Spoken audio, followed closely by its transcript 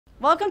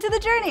Welcome to the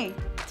journey.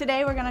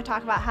 Today we're going to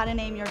talk about how to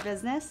name your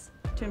business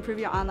to improve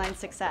your online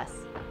success.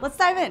 Let's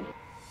dive in.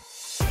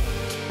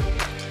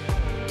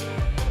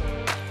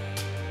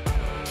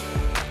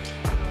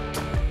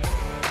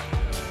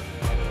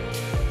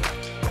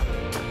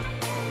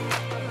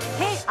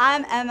 Hey,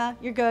 I'm Emma,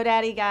 your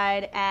GoDaddy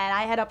guide, and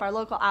I head up our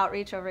local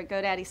outreach over at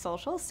GoDaddy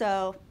Social,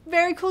 so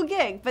very cool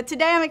gig. But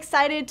today I'm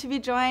excited to be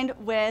joined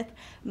with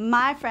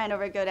my friend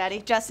over at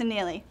GoDaddy, Justin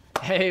Neely.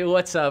 Hey,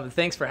 what's up?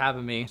 Thanks for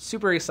having me.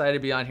 Super excited to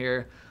be on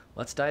here.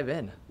 Let's dive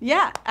in.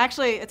 Yeah,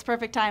 actually, it's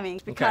perfect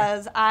timing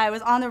because I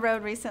was on the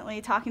road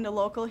recently talking to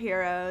local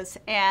heroes,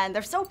 and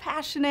they're so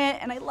passionate,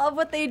 and I love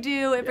what they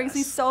do. It brings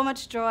me so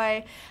much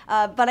joy,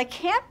 but I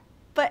can't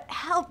but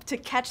help to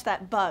catch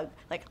that bug.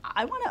 Like,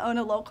 I want to own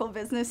a local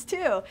business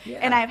too. Yeah.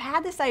 And I've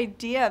had this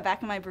idea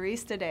back in my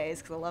barista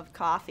days because I love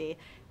coffee.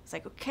 It's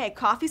like, okay,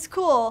 coffee's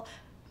cool.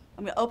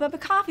 I'm going to open up a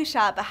coffee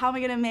shop, but how am I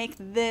going to make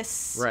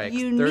this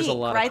unique? There's a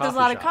lot There's a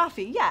lot of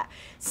coffee, yeah.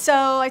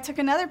 So I took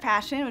another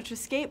passion, which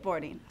was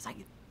skateboarding. I was like,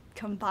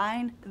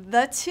 combine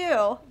the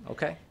two.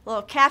 Okay. A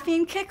little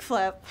caffeine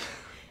kickflip,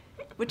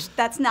 which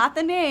that's not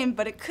the name,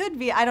 but it could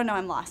be. I don't know,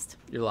 I'm lost.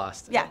 You're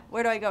lost. Yeah,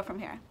 where do I go from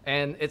here?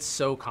 And it's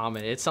so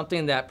common. It's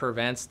something that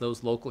prevents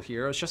those local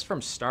heroes just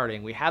from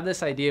starting. We have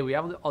this idea, we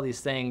have all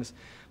these things,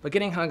 but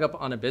getting hung up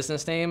on a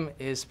business name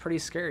is pretty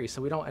scary,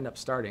 so we don't end up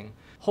starting.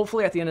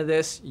 Hopefully at the end of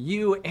this,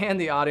 you and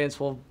the audience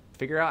will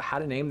figure out how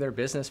to name their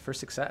business for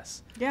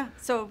success. Yeah,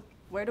 so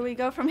where do we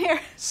go from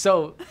here?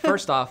 So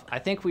first off, I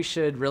think we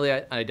should really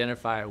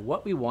identify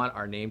what we want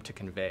our name to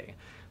convey.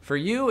 For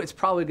you, it's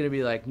probably going to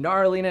be like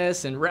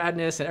gnarliness and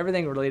radness and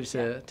everything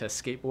related to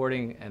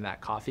skateboarding and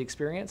that coffee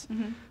experience.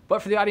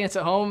 But for the audience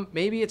at home,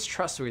 maybe it's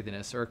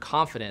trustworthiness or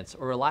confidence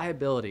or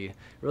reliability.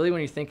 Really, when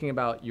you're thinking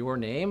about your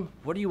name,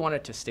 what do you want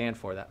it to stand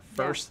for, that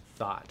first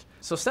thought?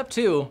 So step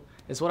two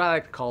is what I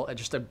like to call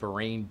just a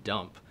brain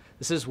dump.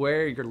 This is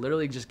where you're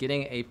literally just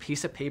getting a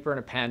piece of paper and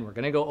a pen. We're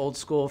going to go old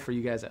school for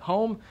you guys at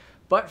home.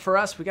 But for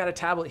us, we got a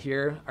tablet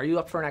here. Are you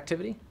up for an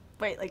activity?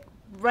 Wait, like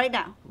right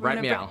now? Right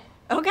meow.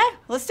 Okay,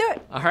 let's do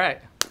it. All right.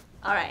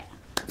 All right,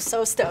 I'm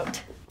so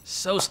stoked.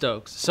 So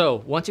stoked.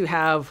 So once you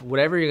have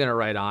whatever you're gonna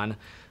write on,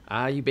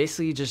 you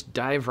basically just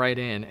dive right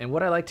in. And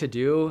what I like to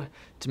do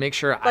to make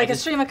sure like a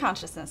stream of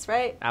consciousness,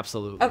 right?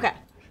 Absolutely. Okay.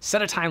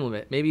 Set a time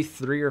limit, maybe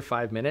 3 or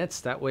 5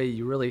 minutes. That way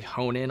you really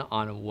hone in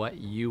on what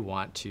you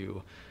want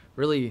to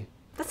really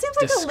That seems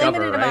like discover, a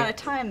limited amount of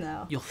time,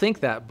 though. You'll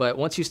think that, but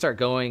once you start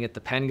going, get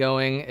the pen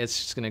going,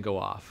 it's just gonna go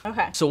off.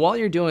 Okay. So while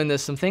you're doing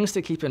this, some things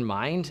to keep in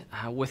mind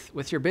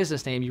with your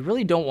business name, you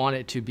really don't want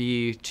it to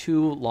be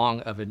too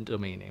long of a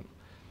domain name.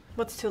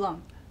 What's too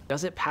long?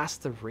 Does it pass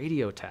the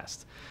radio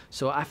test?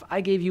 So if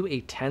I gave you a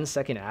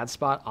 10-second ad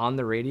spot on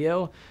the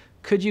radio,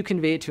 could you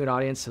convey it to an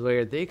audience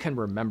where they can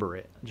remember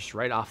it just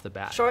right off the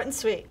bat? Short and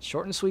sweet.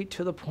 Short and sweet,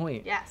 to the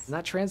point. Yes. And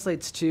that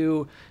translates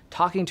to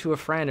talking to a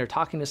friend or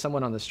talking to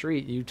someone on the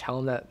street. You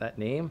tell them that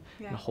name,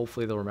 and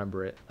hopefully they'll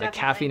remember it. Like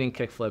caffeine and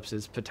kickflips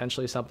is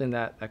potentially something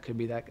that could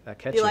be that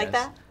catchy. You like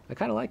that? I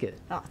kind of like it.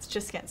 Oh, it's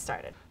just getting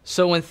started.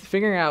 So when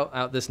figuring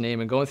out this name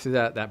and going through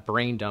that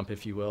brain dump,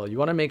 if you will, you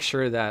want to make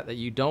sure that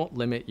you don't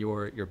limit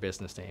your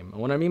business name.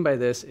 And what I mean by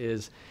this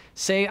is,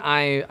 say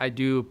I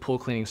do pool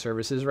cleaning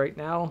services right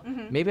now.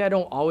 Maybe I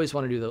don't always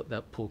want to do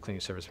that pool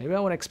cleaning service. Maybe I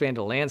want to expand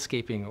to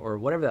landscaping or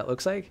whatever that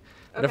looks like.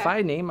 But if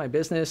I name my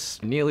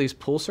business Neely's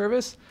Pool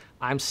Service,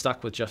 I'm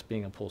stuck with just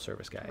being a pool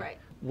service guy. Right.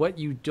 What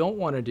you don't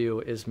want to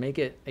do is make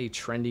it a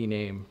trendy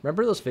name.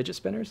 Remember those fidget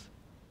spinners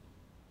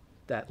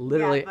that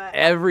literally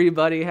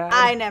everybody had?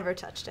 I never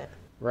touched it.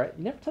 Right?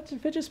 You never touched a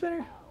fidget spinner?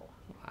 No.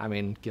 I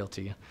mean,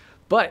 guilty.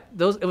 But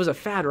it was a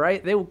fad,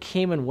 right? They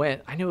came and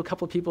went. I knew a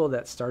couple of people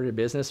that started a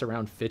business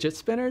around fidget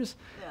spinners,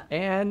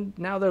 and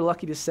now they're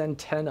lucky to send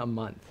 10 a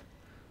month.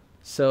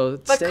 So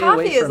stay away from those trends. But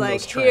coffee is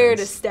like here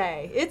to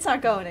stay. It's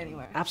not going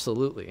anywhere.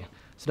 Absolutely.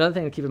 So another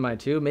thing to keep in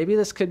mind too, maybe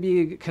this could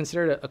be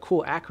considered a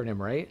cool acronym,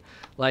 right?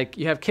 Like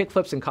you have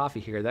kickflips and coffee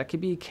here. That could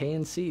be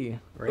K&C,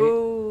 right?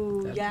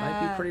 Ooh, that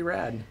might be pretty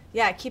rad.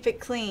 Yeah, keep it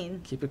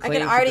clean. Keep it clean. I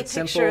can already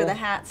picture the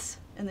hats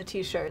and the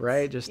t-shirts.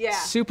 Right, just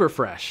super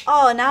fresh.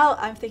 Oh, now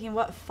I'm thinking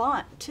what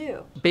font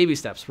too. Baby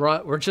steps.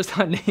 We're just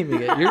not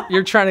naming it.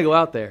 You're trying to go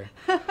out there.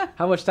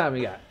 How much time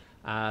we got?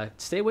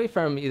 Stay away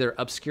from either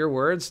obscure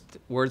words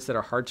that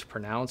are hard to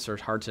pronounce or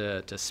hard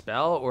to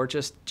spell, or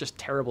just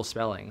terrible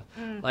spelling.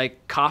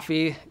 Like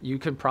coffee, you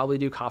could probably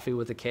do coffee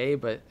with a K,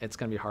 but it's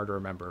going to be hard to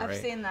remember, right? I've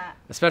seen that.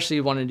 Especially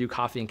if you want to do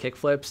coffee and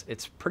kickflips,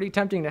 it's pretty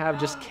tempting to have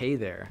just K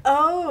there.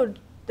 Oh,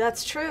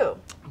 that's true.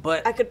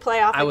 But I could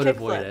play off I the would kickflips.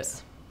 avoid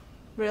it.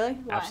 Really?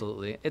 Why?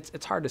 Absolutely.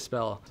 It's hard to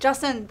spell.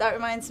 Justin, that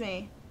reminds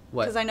me.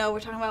 What? Because I know we're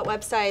talking about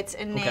websites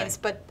and names,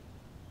 but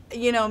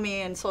you know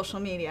me and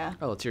social media.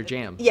 Oh, it's your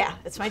jam. Yeah,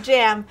 it's my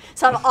jam.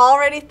 So I'm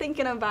already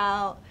thinking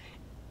about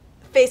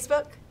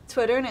Facebook,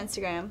 Twitter, and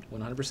Instagram.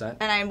 100%.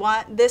 And I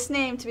want this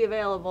name to be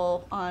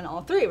available on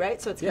all three,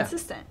 right? So it's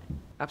consistent.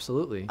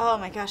 Absolutely. Oh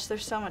my gosh,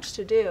 there's so much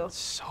to do.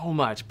 So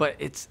much, but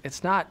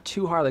it's not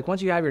too hard. Like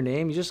once you have your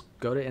name, you just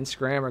go to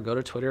Instagram or go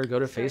to Twitter, or go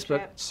to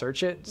Facebook,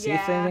 search it, see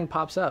if anything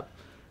pops up.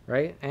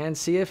 right? And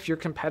see if your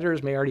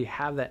competitors may already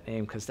have that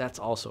name, because that's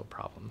also a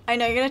problem. I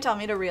know you're going to tell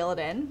me to reel it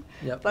in,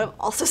 Yep. but I'm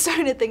also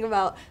starting to think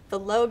about the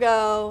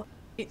logo.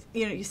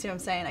 You see what I'm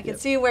saying? I can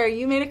see where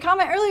you made a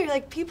comment earlier,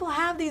 like people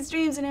have these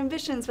dreams and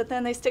ambitions, but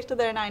then they stick to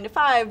their 9 to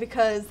 5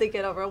 because they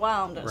get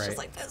overwhelmed. And it's just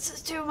like, this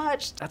is too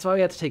much. That's why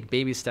we have to take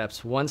baby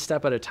steps, one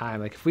step at a time.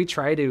 Like if we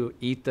try to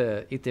eat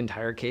the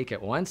entire cake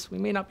at once, we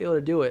may not be able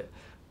to do it,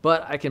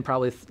 but I can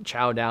probably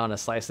chow down a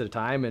slice at a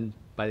time, and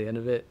by the end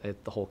of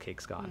it, the whole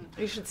cake's gone.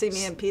 You should see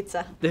me in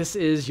pizza. This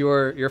is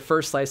your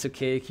first slice of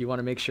cake. You want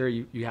to make sure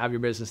you have your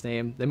business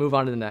name, then move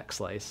on to the next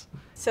slice.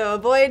 So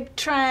avoid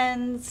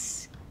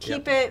trends,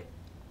 keep it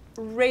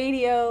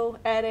radio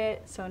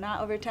edit, so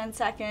not over 10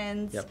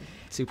 seconds. Yep.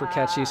 Super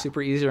catchy,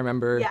 super easy to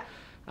remember. Yeah.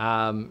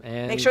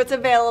 And make sure it's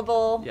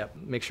available. Yep.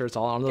 Make sure it's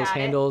all on those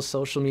handles,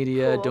 social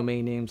media,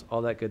 domain names,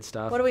 all that good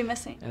stuff. What are we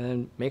missing? And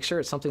then make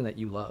sure it's something that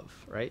you love,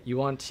 right? You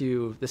want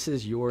to, this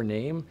is your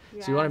name,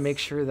 so you want to make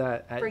sure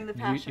that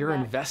you're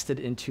invested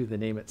into the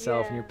name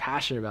itself and you're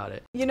passionate about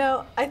it. You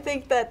know, I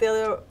think that the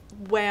other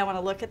way I want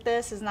to look at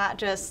this is not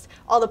just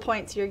all the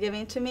points you're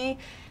giving to me,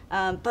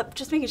 but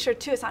just making sure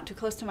too it's not too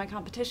close to my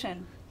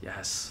competition.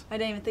 Yes. I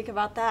didn't even think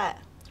about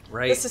that.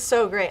 Right. This is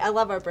so great. I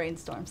love our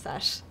brainstorm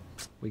sesh.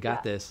 We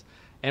got this.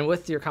 And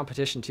with your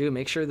competition too,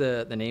 make sure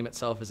the name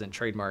itself isn't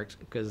trademarked,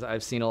 because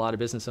I've seen a lot of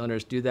business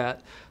owners do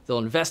that. They'll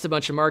invest a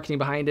bunch of marketing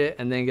behind it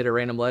and then get a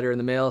random letter in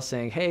the mail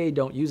saying, hey,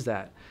 don't use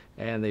that.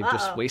 And they've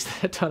just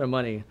wasted a ton of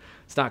money.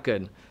 It's not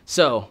good.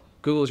 So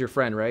Google's your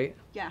friend, right?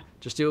 Yeah.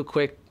 Just do a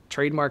quick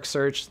trademark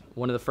search,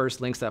 one of the first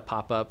links that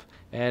pop up,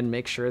 and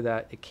make sure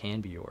that it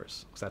can be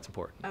yours, because that's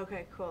important.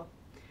 Okay, cool.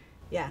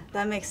 Yeah,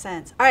 that makes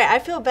sense. All right, I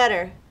feel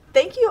better.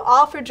 Thank you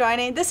all for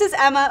joining. This is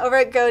Emma over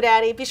at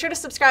GoDaddy. Be sure to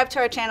subscribe to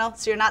our channel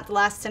so you're not the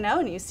last to know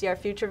and you see our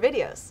future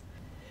videos.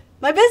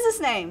 My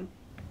business name.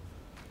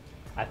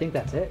 I think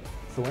that's it.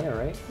 It's the winner,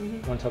 right?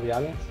 Want to tell the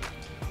audience?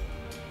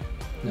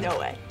 No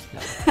way.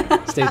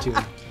 No. Stay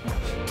tuned.